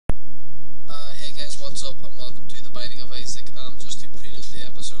What's up and welcome to the Binding of Isaac. Just to prelude the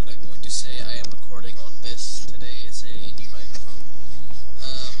episode, I'm going to say I am recording on this today. It's a new microphone.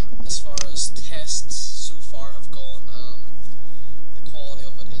 As far as tests so far have gone, the quality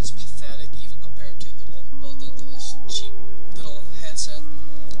of it is pathetic even compared to the one built into this cheap little headset.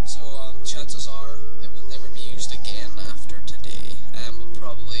 So chances are it will never be used again after today and will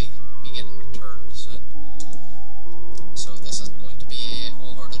probably be getting returned soon. So this isn't going to be a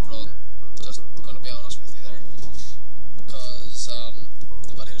wholehearted run. Just going to be honest with you there, because the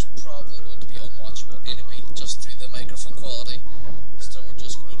video is probably going to be unwatchable anyway, just through the microphone quality. So we're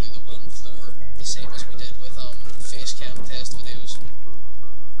just going to do the one floor, the same as we did with face cam test videos.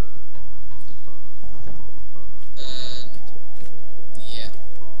 And yeah,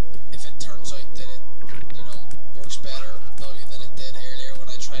 if it turns out that it, works better now than it did earlier when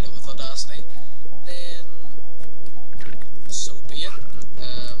I tried it with Audacity, then so be it.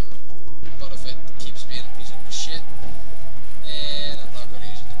 But if it keeps being a piece of shit, then I'm not going to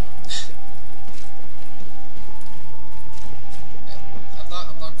use it anymore. I'm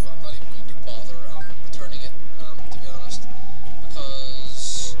not even going to bother returning it, to be honest,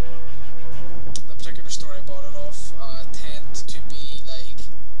 because the particular store I bought it off tends to be like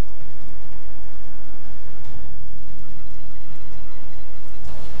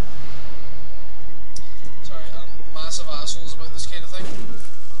massive assholes about this kind of thing.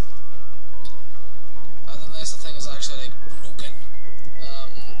 And unless the thing is actually like broken,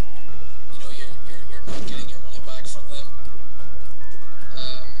 you're not getting your money back from them.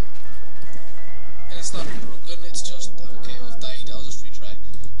 And it's not broken, it's just okay, well, I've died, I'll just retry.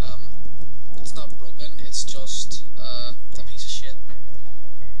 It's not broken, it's just a piece of shit.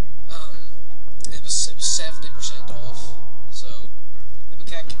 It was 70% off, so it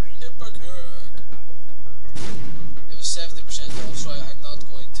was 70% off, so I'm not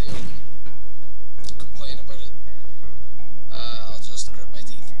going to complain about it. I'll just grit my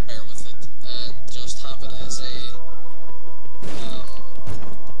teeth, bear with it, and just have it as a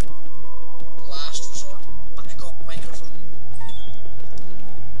last resort backup microphone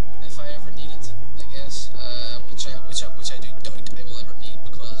if I ever need it, I guess. Which I do doubt I will ever need,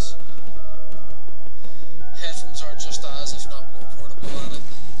 because headphones are just as, if not more, portable on it,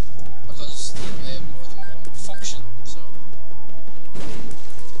 because they have more than one function. So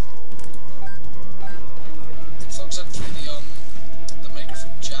it plugs in through the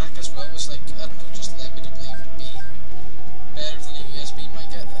microphone jack as well, which, like, I don't know, just led me to believe it would be better than a USB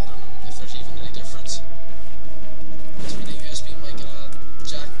mic. I don't know if there's even any difference between a USB mic and a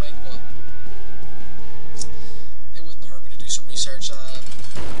jack mic, but it wouldn't hurt me to do some research.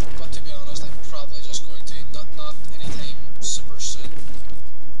 But to be honest, I'm probably just going to, not anytime super soon,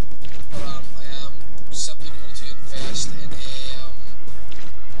 but I am simply going to invest in a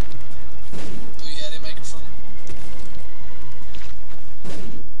Blue Yeti microphone.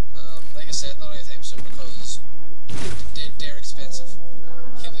 Like I said, not anytime soon, because they're expensive.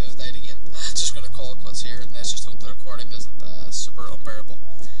 Can't believe I've died again. I'm just going to call it quits here, and let's just hope the recording isn't super unbearable.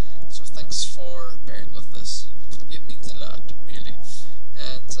 So thanks for